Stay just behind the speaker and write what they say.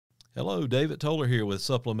Hello, David Toller here with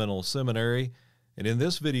Supplemental Seminary, and in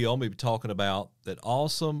this video I'm going to be talking about that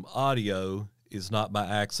awesome audio is not by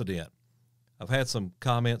accident. I've had some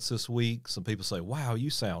comments this week. Some people say, wow, you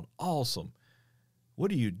sound awesome.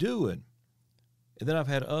 What are you doing? And then I've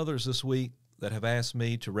had others this week that have asked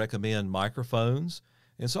me to recommend microphones,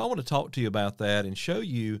 and so I want to talk to you about that and show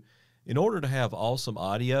you, in order to have awesome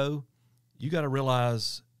audio, you got to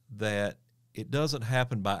realize that it doesn't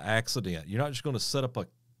happen by accident. You're not just going to set up a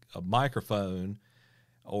microphone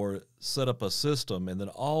or set up a system and then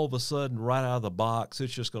all of a sudden right out of the box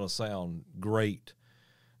it's just going to sound great.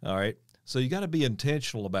 All right, so you got to be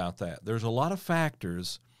intentional about that. There's a lot of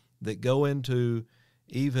factors that go into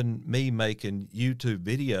even me making YouTube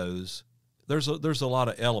videos. There's a lot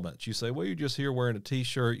of elements. You say, well, you're just here wearing a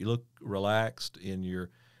t-shirt, you look relaxed in your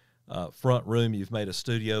front room, you've made a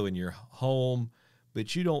studio in your home,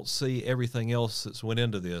 but you don't see everything else that's went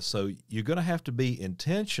into this. So you're going to have to be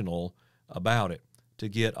intentional about it to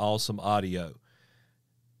get awesome audio.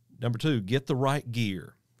 Number two, get the right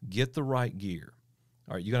gear. Get the right gear.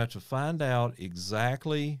 All right, you're going to have to find out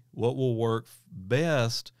exactly what will work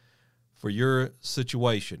best for your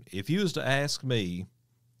situation. If you was to ask me,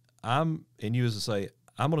 and you was to say,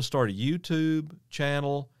 I'm going to start a YouTube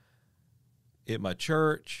channel at my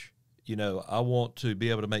church. You know, I want to be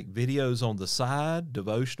able to make videos on the side,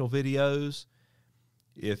 devotional videos.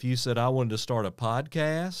 If you said I wanted to start a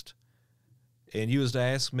podcast and you was to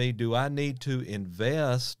ask me, do I need to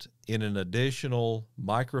invest in an additional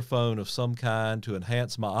microphone of some kind to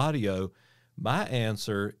enhance my audio? My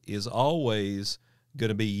answer is always going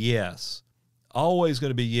to be yes. Always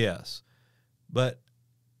going to be yes. But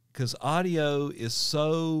because audio is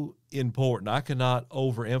so important, I cannot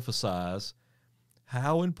overemphasize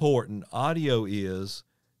how important audio is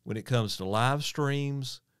when it comes to live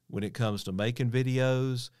streams, when it comes to making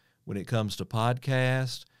videos, when it comes to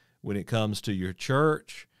podcasts, when it comes to your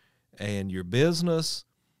church and your business.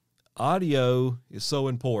 Audio is so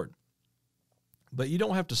important. But you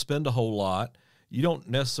don't have to spend a whole lot. You don't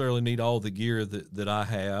necessarily need all the gear that I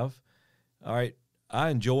have. All right,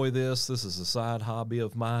 I enjoy this. This is a side hobby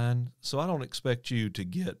of mine, so I don't expect you to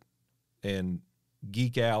get and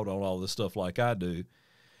geek out on all this stuff like I do.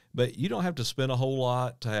 But you don't have to spend a whole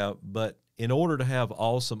lot to have, but in order to have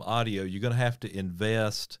awesome audio, you're going to have to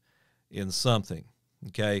invest in something,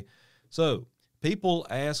 okay? So people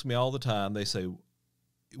ask me all the time, they say,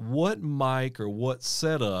 what mic or what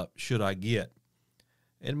setup should I get?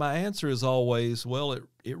 And my answer is always, well,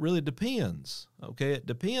 it really depends, okay? It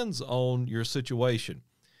depends on your situation.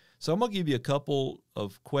 So I'm going to give you a couple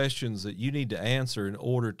of questions that you need to answer in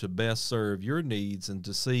order to best serve your needs and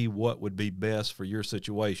to see what would be best for your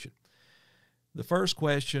situation. The first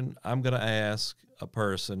question I'm going to ask a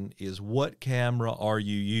person is, what camera are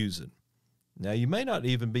you using? Now, you may not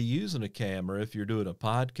even be using a camera if you're doing a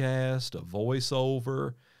podcast, a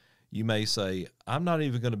voiceover. You may say, I'm not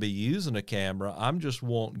even going to be using a camera. I'm just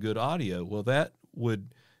wanting good audio. Well, that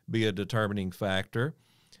would be a determining factor.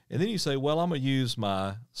 And then you say, well, I'm going to use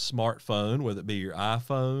my smartphone, whether it be your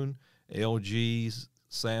iPhone, LG,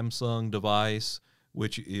 Samsung device,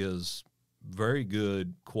 which is very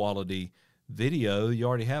good quality video. You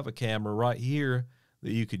already have a camera right here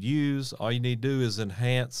that you could use. All you need to do is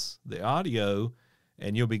enhance the audio,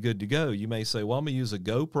 and you'll be good to go. You may say, well, I'm going to use a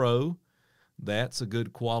GoPro. That's a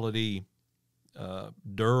good quality,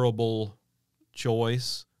 durable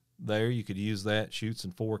choice. There, you could use that. Shoots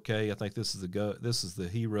in 4K. I think this is the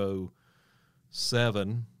Hero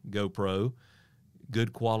 7 GoPro.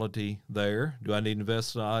 Good quality there. Do I need to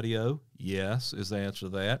invest in audio? Yes, is the answer to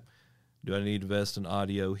that. Do I need to invest in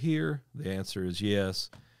audio here? The answer is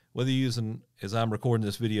yes. Whether you're using, as I'm recording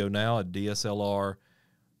this video now, a DSLR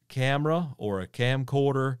camera or a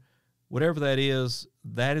camcorder, whatever that is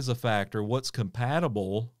a factor. What's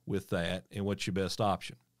compatible with that and what's your best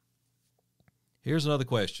option? Here's another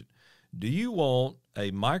question. Do you want a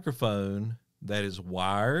microphone that is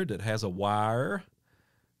wired, that has a wire,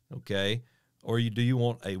 okay? Or do you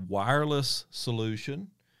want a wireless solution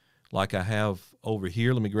like I have over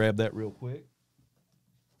here? Let me grab that real quick.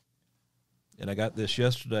 And I got this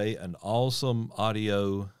yesterday, an awesome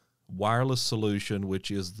audio wireless solution, which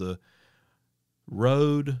is the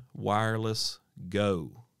Rode Wireless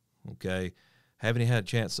Go, okay? Haven't had a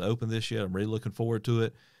chance to open this yet. I'm really looking forward to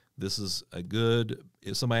it. This is a good,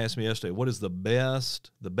 somebody asked me yesterday, what is the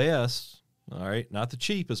best, all right, not the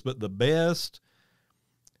cheapest, but the best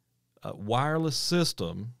wireless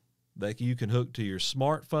system that you can hook to your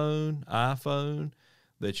smartphone, iPhone,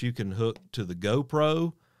 that you can hook to the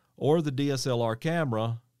GoPro or the DSLR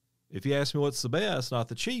camera. If you ask me what's the best, not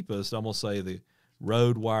the cheapest, I'm going to say the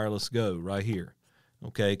Rode Wireless Go right here.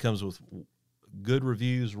 Okay, it comes with good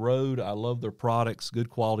reviews. Rode, I love their products, good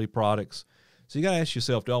quality products. So you got to ask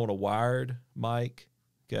yourself, do I want a wired mic?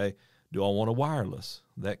 Okay, do I want a wireless?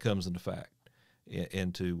 That comes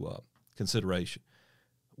into consideration.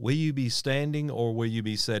 Will you be standing or will you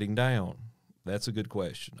be sitting down? That's a good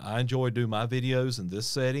question. I enjoy doing my videos in this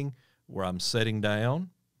setting where I'm sitting down.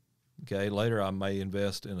 Okay, later I may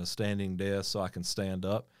invest in a standing desk so I can stand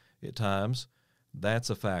up at times. That's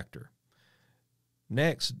a factor.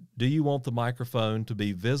 Next, do you want the microphone to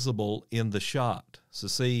be visible in the shot? So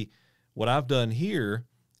see, what I've done here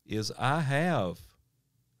is I have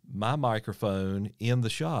my microphone in the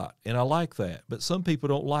shot, and I like that. But some people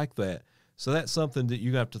don't like that. So that's something that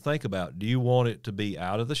you have to think about. Do you want it to be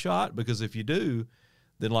out of the shot? Because if you do,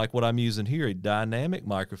 then like what I'm using here, a dynamic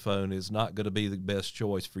microphone is not going to be the best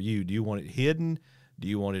choice for you. Do you want it hidden? Do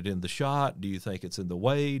you want it in the shot? Do you think it's in the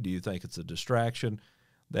way? Do you think it's a distraction?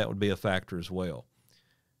 That would be a factor as well.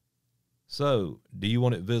 So, do you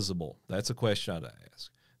want it visible? That's a question I'd ask.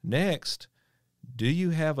 Next, do you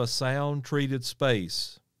have a sound-treated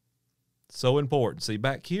space? So important. See,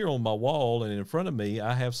 back here on my wall and in front of me,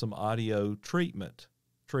 I have some audio treatment.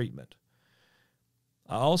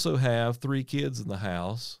 I also have 3 kids in the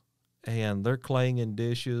house, and they're clanging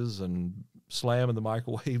dishes and slamming the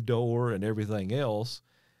microwave door and everything else.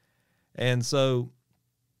 And so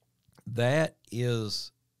that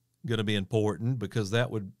is going to be important because that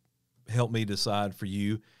would help me decide for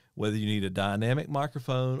you whether you need a dynamic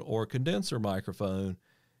microphone or a condenser microphone,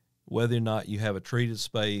 whether or not you have a treated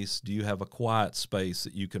space. Do you have a quiet space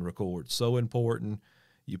that you can record? So important.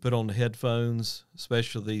 You put on the headphones,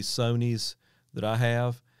 especially these Sonys that I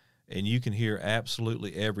have, and you can hear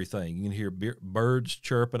absolutely everything. You can hear birds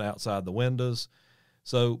chirping outside the windows.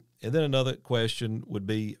 So, and then another question would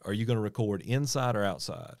be, are you going to record inside or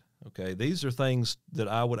outside? Okay, these are things that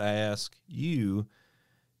I would ask you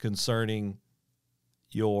concerning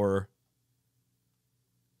your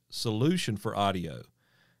solution for audio.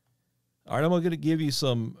 All right, I'm going to give you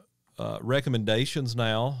some recommendations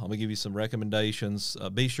now. I'm going to give you some recommendations.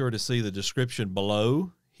 Be sure to see the description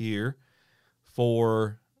below here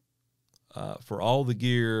for all the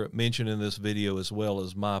gear mentioned in this video, as well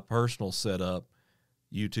as my personal setup.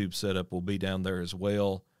 YouTube setup will be down there as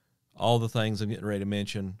well. All the things I'm getting ready to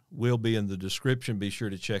mention will be in the description. Be sure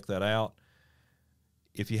to check that out.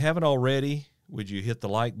 If you haven't already, would you hit the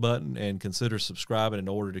like button and consider subscribing in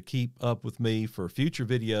order to keep up with me for future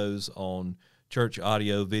videos on church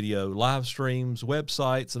audio, video, live streams,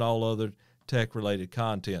 websites, and all other tech-related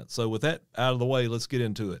content. So with that out of the way, let's get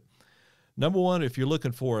into it. Number one, if you're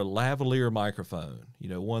looking for a lavaliere microphone,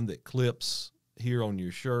 one that clips here on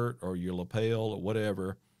your shirt or your lapel or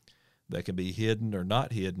whatever, that can be hidden or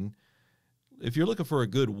not hidden. If you're looking for a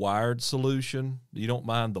good wired solution, you don't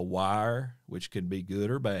mind the wire, which can be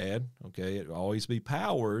good or bad. Okay, it'll always be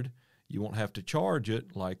powered. You won't have to charge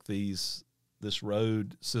it like this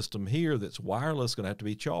Rode system here that's wireless, going to have to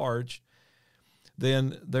be charged.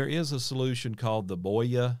 Then there is a solution called the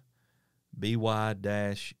Boya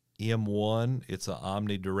BY-M1. It's an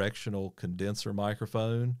omnidirectional condenser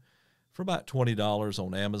microphone for about $20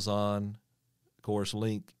 on Amazon. Of course,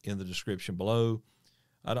 link in the description below.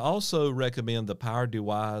 I'd also recommend the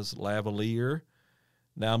PowerDewise Lavalier.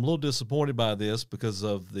 Now, I'm a little disappointed by this because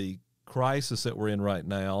of the crisis that we're in right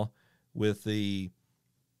now with the,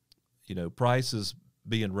 prices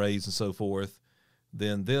being raised and so forth.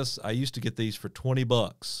 Then I used to get these for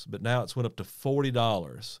 $20, but now it's went up to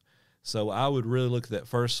 $40. So I would really look at that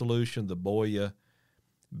first solution, the Boya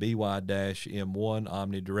BY-M1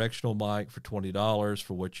 omnidirectional mic for $20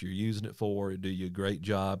 for what you're using it for. It'll do you a great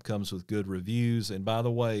job, comes with good reviews. And by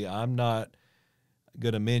the way, I'm not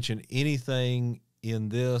going to mention anything in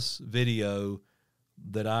this video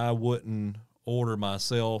that I wouldn't order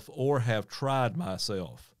myself or have tried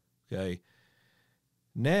myself, okay?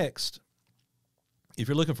 Next, if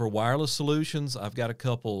you're looking for wireless solutions, I've got a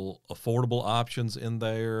couple affordable options in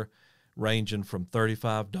there, ranging from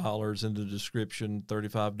 $35 in the description,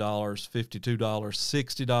 $35, $52,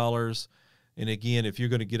 $60. And again, if you're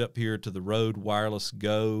going to get up here to the Rode Wireless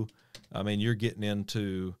Go, you're getting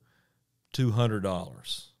into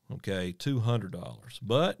 $200, okay, $200.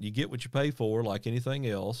 But you get what you pay for, like anything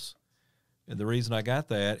else. And the reason I got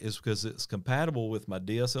that is because it's compatible with my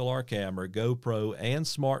DSLR camera, GoPro, and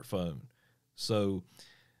smartphone. So,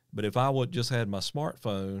 but if I would just had my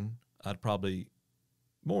smartphone, I'd probably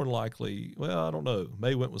more than likely, well, I don't know,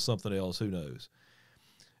 maybe went with something else, who knows.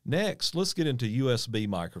 Next, let's get into USB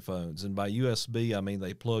microphones. And by USB, I mean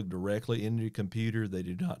they plug directly into your computer. They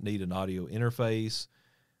do not need an audio interface.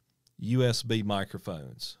 USB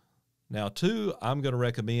microphones. Now, 2, I'm going to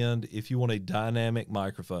recommend if you want a dynamic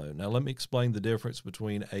microphone. Now, let me explain the difference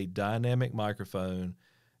between a dynamic microphone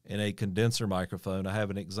and a condenser microphone. I have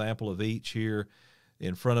an example of each here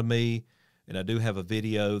in front of me, and I do have a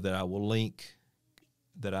video that I will link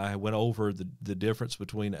that I went over the difference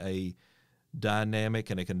between a dynamic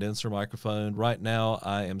and a condenser microphone. Right now,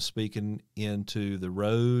 I am speaking into the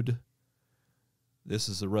Rode. This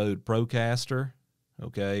is the Rode Procaster,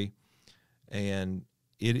 okay? And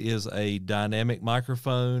it is a dynamic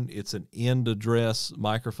microphone. It's an end address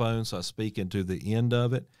microphone, so I speak into the end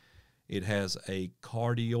of it. It has a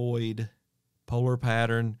cardioid polar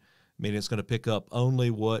pattern, meaning it's going to pick up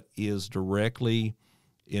only what is directly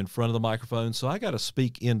in front of the microphone. So I got to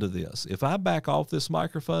speak into this. If I back off this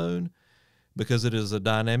microphone, because it is a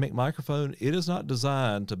dynamic microphone, it is not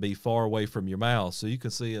designed to be far away from your mouth. So you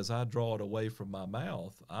can see as I draw it away from my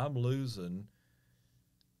mouth, I'm losing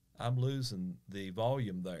the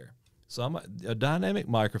volume there. So a dynamic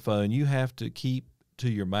microphone, you have to keep to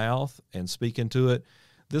your mouth and speak into it.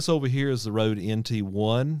 This over here is the Rode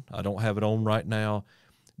NT1. I don't have it on right now,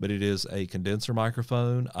 but it is a condenser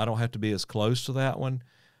microphone. I don't have to be as close to that one.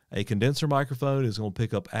 A condenser microphone is going to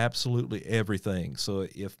pick up absolutely everything. So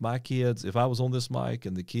if I was on this mic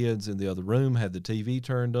and the kids in the other room had the TV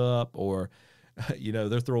turned up, or,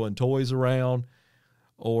 they're throwing toys around,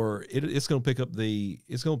 or it's going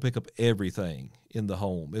to pick up everything in the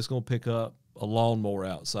home. It's going to pick up a lawnmower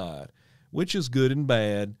outside, which is good and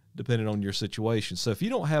bad depending on your situation. So if you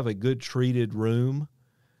don't have a good treated room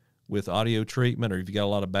with audio treatment, or if you got a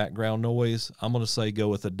lot of background noise, I'm going to say go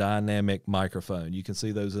with a dynamic microphone. You can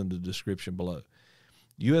see those in the description below.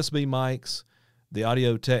 USB mics, the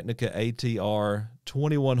Audio-Technica ATR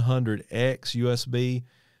 2100X USB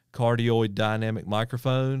cardioid dynamic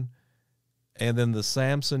microphone, and then the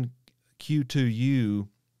Samson Q2U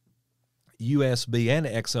USB and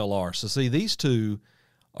XLR. So see, these two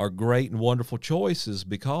are great and wonderful choices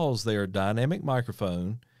because they are dynamic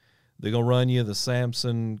microphone. They're going to run you the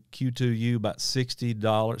Samson Q2U about $60,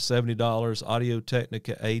 $70,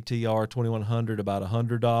 Audio-Technica ATR 2100 about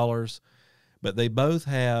 $100. But they both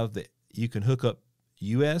have you can hook up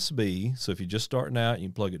USB. So if you're just starting out, you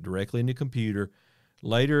can plug it directly in your computer.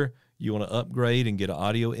 Later, you want to upgrade and get an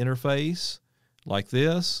audio interface like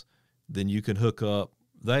this, then you can hook up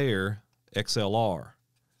their XLR.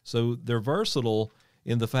 So they're versatile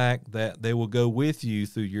in the fact that they will go with you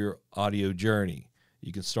through your audio journey.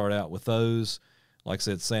 You can start out with those. Like I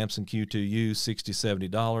said, Samson Q2U, $60,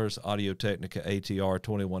 $70. Audio-Technica ATR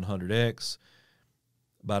 2100X,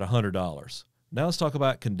 about $100. Now let's talk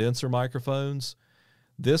about condenser microphones.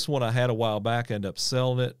 This one I had a while back. I ended up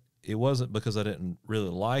selling it. It wasn't because I didn't really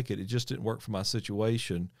like it. It just didn't work for my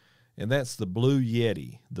situation. And that's the Blue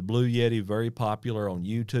Yeti. The Blue Yeti, very popular on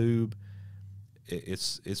YouTube.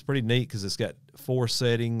 It's pretty neat because it's got 4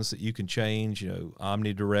 settings that you can change,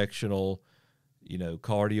 omnidirectional,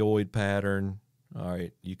 cardioid pattern. All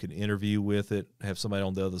right, you can interview with it, have somebody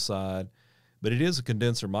on the other side. But it is a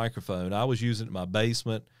condenser microphone. I was using it in my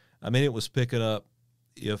basement. I mean, it was picking up,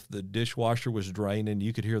 if the dishwasher was draining,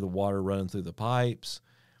 you could hear the water running through the pipes.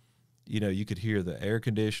 You could hear the air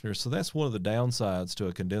conditioner. So that's one of the downsides to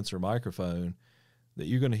a condenser microphone, that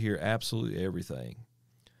you're going to hear absolutely everything.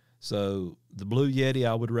 So the Blue Yeti,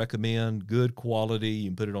 I would recommend. Good quality. You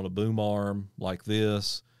can put it on a boom arm like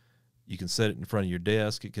this. You can set it in front of your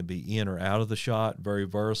desk. It can be in or out of the shot. Very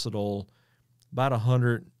versatile. About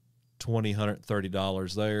 $120,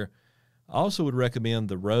 $130 there. I also would recommend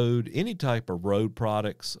the Rode, any type of Rode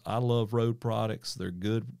products. I love Rode products. They're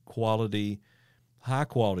good quality, high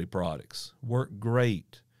quality products. Work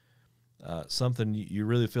great. Something you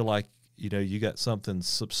really feel like, you got something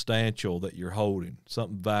substantial that you're holding,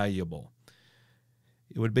 something valuable.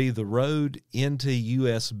 It would be the Rode NT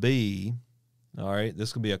USB. All right,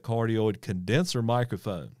 this can be a cardioid condenser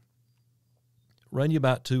microphone. Run you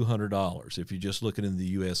about $200 if you're just looking in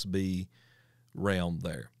the USB realm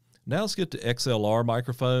there. Now let's get to XLR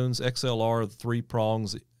microphones. XLR, the 3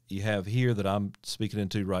 prongs that you have here that I'm speaking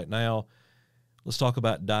into right now. Let's talk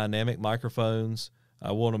about dynamic microphones.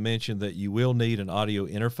 I want to mention that you will need an audio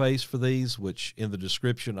interface for these, which in the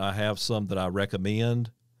description I have some that I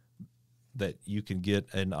recommend that you can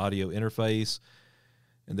get an audio interface.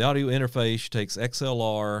 And the audio interface takes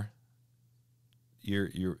XLR,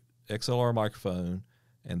 your XLR microphone,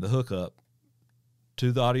 and the hookup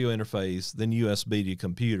to the audio interface, then USB to your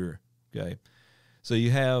computer. Okay, so you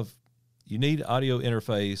need audio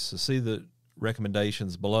interface. So see the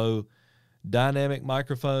recommendations below. Dynamic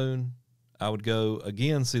microphone, I would go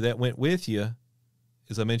again. See, that went with you,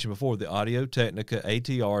 as I mentioned before, the Audio-Technica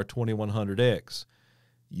ATR 2100X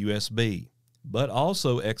USB. but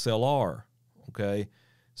also XLR, okay?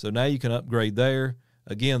 So now you can upgrade there.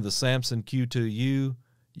 Again, the Samson Q2U,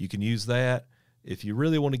 you can use that. If you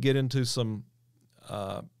really want to get into some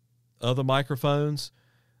other microphones,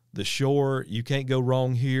 the Shure, you can't go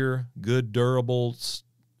wrong here. Good, durable,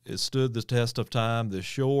 it stood the test of time. The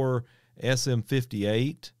Shure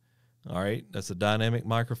SM58, all right, that's a dynamic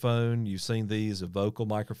microphone. You've seen these, a vocal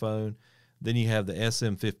microphone. Then you have the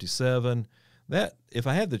SM57. That, if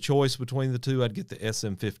I had the choice between the two, I'd get the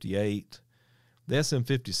SM58. The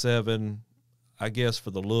SM57, I guess for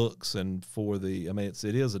the looks and for the, I mean, it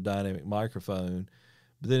is a dynamic microphone,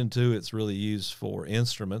 but then too, it's really used for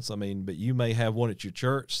instruments. I mean, but you may have one at your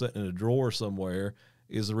church sitting in a drawer somewhere,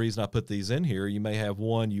 is the reason I put these in here. You may have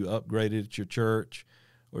one you upgraded at your church,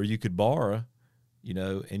 or you could borrow, you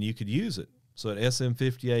know, and you could use it. So at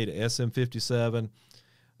SM58, at SM57,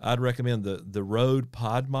 I'd recommend the Rode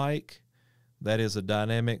Pod Mic. That is a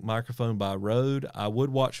dynamic microphone by Rode. I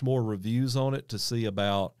would watch more reviews on it to see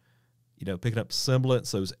about, you know, picking up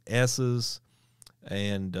semblance, those S's,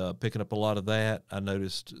 and picking up a lot of that, I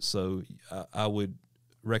noticed. So I would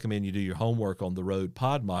recommend you do your homework on the Rode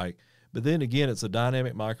Pod Mic. But then again, it's a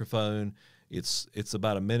dynamic microphone. It's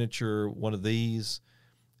about a miniature one of these,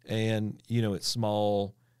 and, you know, it's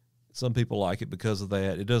small. Some people like it because of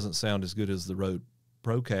that. It doesn't sound as good as the Rode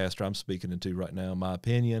Procaster I'm speaking into right now, in my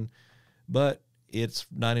opinion, but it's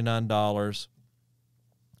 $99.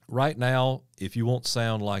 Right now, if you want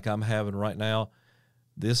sound like I'm having right now,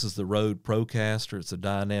 this is the Rode Procaster. It's a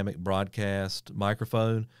dynamic broadcast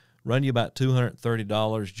microphone. Run you about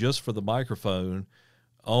 $230 just for the microphone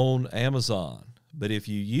on Amazon. But if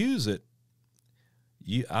you use it,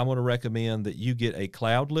 I want to recommend that you get a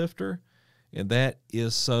cloud lifter, and that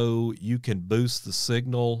is so you can boost the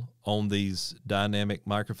signal on these dynamic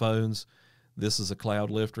microphones. This is a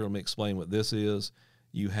cloud lifter. Let me explain what this is.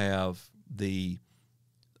 You have the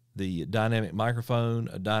dynamic microphone.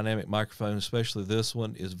 A dynamic microphone, especially this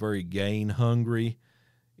one, is very gain hungry.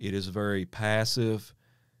 It is very passive.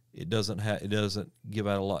 It doesn't give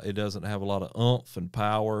out a lot. It doesn't have a lot of oomph and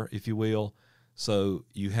power, if you will. So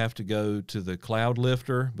you have to go to the cloud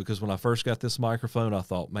lifter, because when I first got this microphone, I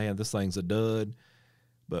thought, man, this thing's a dud.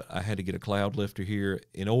 But I had to get a cloud lifter here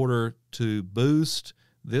in order to boost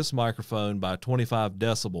this microphone by 25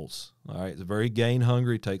 decibels. All right, it's very gain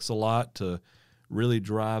hungry. Takes a lot to really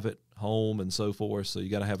drive it home and so forth. So you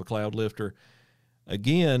got to have a cloud lifter.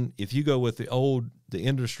 Again, if you go with the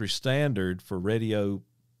industry standard for radio,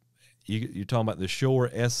 you're talking about the Shure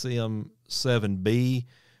SM7B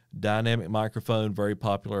dynamic microphone, very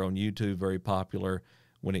popular on YouTube, very popular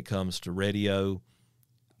when it comes to radio.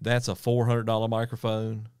 That's a $400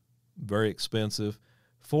 microphone, very expensive.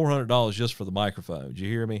 $400 just for the microphone. Did you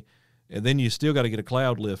hear me? And then you still got to get a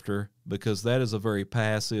cloud lifter, because that is a very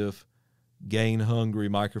passive, gain-hungry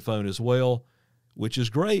microphone as well, which is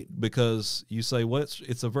great because you say, well,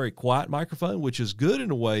 it's a very quiet microphone, which is good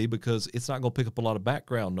in a way because it's not going to pick up a lot of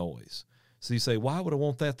background noise. So you say, why would I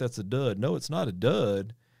want that? That's a dud. No, it's not a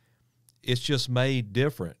dud. It's just made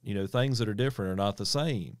different. You know, things that are different are not the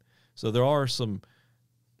same. So there are some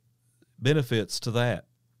benefits to that.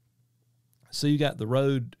 So you got the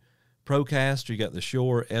Rode Procaster, you got the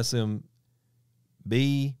Shure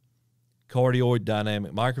SM7B cardioid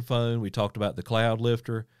dynamic microphone. We talked about the cloud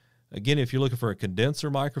lifter. Again, if you're looking for a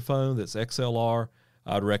condenser microphone that's XLR,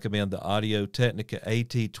 I'd recommend the Audio-Technica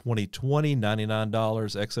AT2020, $99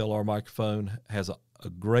 XLR microphone. Has a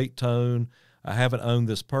great tone. I haven't owned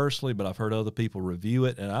this personally, but I've heard other people review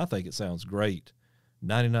it, and I think it sounds great.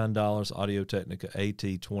 $99 Audio-Technica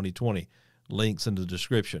AT2020. Links in the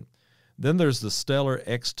description. Then there's the Stellar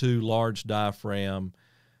X2 large diaphragm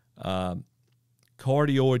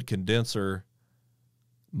cardioid condenser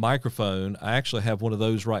microphone. I actually have one of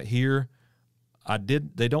those right here.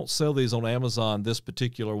 They don't sell these on Amazon, this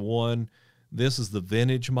particular one. This is the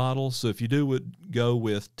vintage model. So if you would go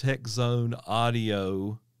with TechZone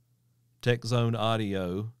Audio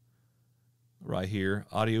right here,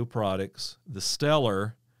 audio products, the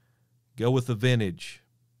Stellar, go with the vintage.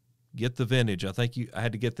 Get the vintage. I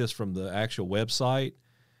had to get this from the actual website.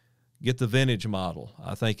 Get the vintage model.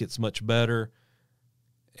 I think it's much better,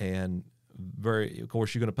 and of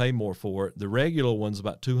course, you're going to pay more for it. The regular one's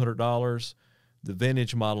about $200. The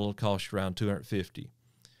vintage model will cost you around $250.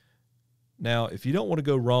 Now, if you don't want to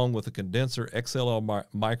go wrong with a condenser XLR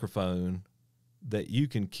microphone that you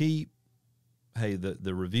can keep, hey,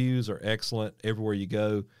 the reviews are excellent everywhere you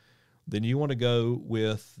go, then you want to go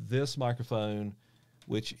with this microphone,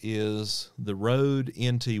 which is the Rode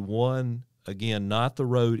NT1. Again, not the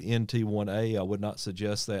Rode NT1A. I would not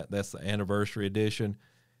suggest that. That's the anniversary edition.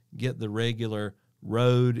 Get the regular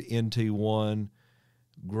Rode NT1,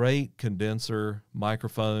 great condenser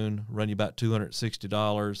microphone, run you about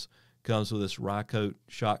 $260. Comes with this Rycote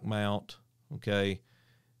shock mount, okay,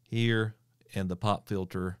 here, and the pop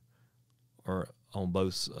filter are on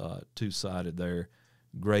both two-sided there.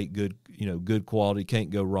 Great, good, good quality. Can't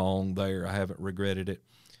go wrong there. I haven't regretted it.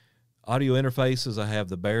 Audio interfaces, I have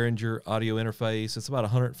the Behringer audio interface. It's about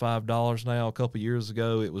 $105 now. A couple years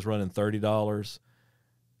ago, it was running $30.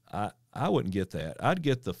 I wouldn't get that. I'd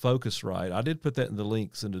get the Focusrite. I did put that in the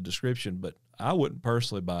links in the description, but I wouldn't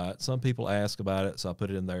personally buy it. Some people ask about it, so I put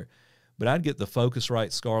it in there. But I'd get the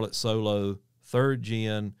Focusrite Scarlett Solo 3rd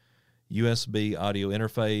Gen USB audio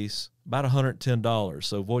interface, about $110.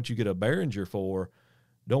 So what you get a Behringer for,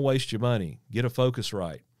 don't waste your money. Get a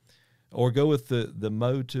Focusrite. Or go with the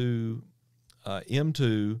Motu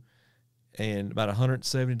M2 and about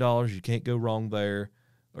 $170. You can't go wrong there.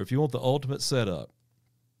 Or if you want the ultimate setup,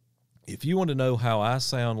 if you want to know how I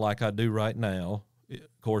sound like I do right now,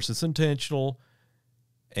 of course it's intentional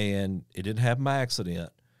and it didn't happen by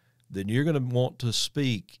accident, then you're going to want to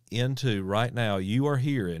speak into right now. You are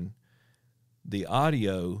hearing the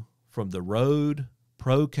audio from the Rode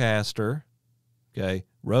Procaster, okay,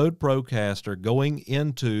 Rode Procaster going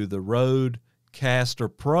into the Rode Caster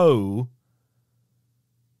Pro,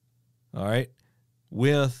 all right,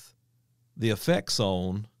 with the effects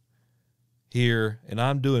on here, and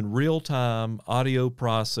I'm doing real-time audio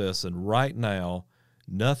processing right now,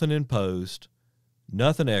 nothing in post,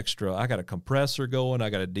 nothing extra. I got a compressor going, I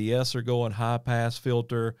got a de-esser going, high-pass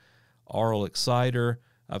filter, aural exciter.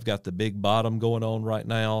 I've got the big bottom going on right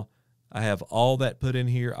now. I have all that put in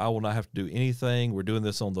here. I will not have to do anything. We're doing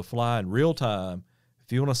this on the fly in real time.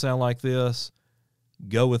 If you want to sound like this,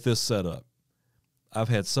 go with this setup. I've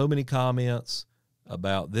had so many comments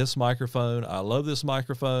about this microphone. I love this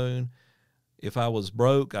microphone. If I was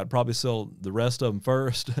broke, I'd probably sell the rest of them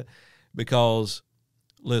first because,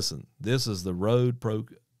 listen, this is the Rode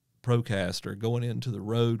Procaster going into the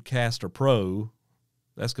Rode Caster Pro.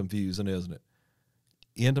 That's confusing, isn't it?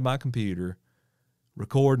 Into my computer,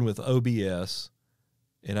 recording with OBS,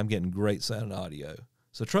 and I'm getting great sound audio.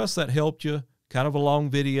 So trust that helped you. Kind of a long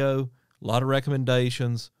video, a lot of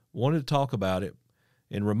recommendations. Wanted to talk about it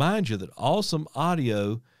and remind you that awesome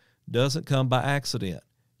audio doesn't come by accident.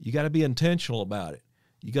 You got to be intentional about it.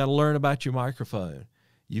 You got to learn about your microphone.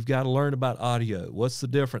 You've got to learn about audio. What's the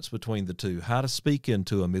difference between the two? How to speak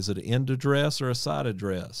into them. Is it an end address or a side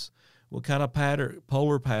address? What kind of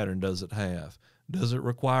polar pattern does it have? Does it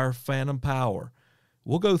require phantom power?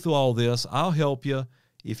 We'll go through all this. I'll help you.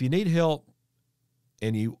 If you need help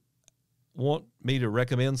and you want me to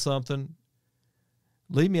recommend something,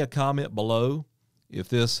 leave me a comment below. If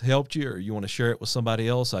this helped you or you want to share it with somebody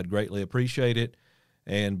else, I'd greatly appreciate it.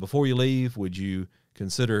 And before you leave, would you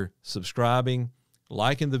consider subscribing,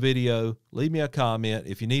 liking the video, leave me a comment.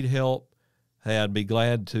 If you need help, hey, I'd be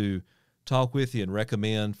glad to talk with you and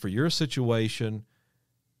recommend for your situation,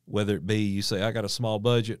 whether it be you say, I got a small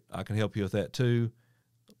budget, I can help you with that too.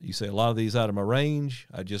 You say a lot of these out of my range,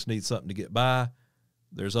 I just need something to get by.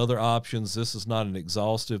 There's other options. This is not an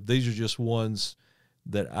exhaustive. These are just ones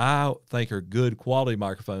that I think are good quality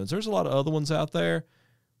microphones. There's a lot of other ones out there.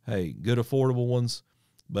 Hey, good affordable ones,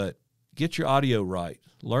 but get your audio right.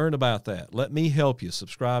 Learn about that. Let me help you.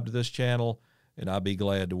 Subscribe to this channel, and I'll be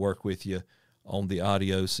glad to work with you on the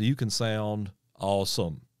audio so you can sound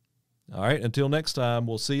awesome. All right, until next time,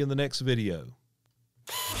 we'll see you in the next video.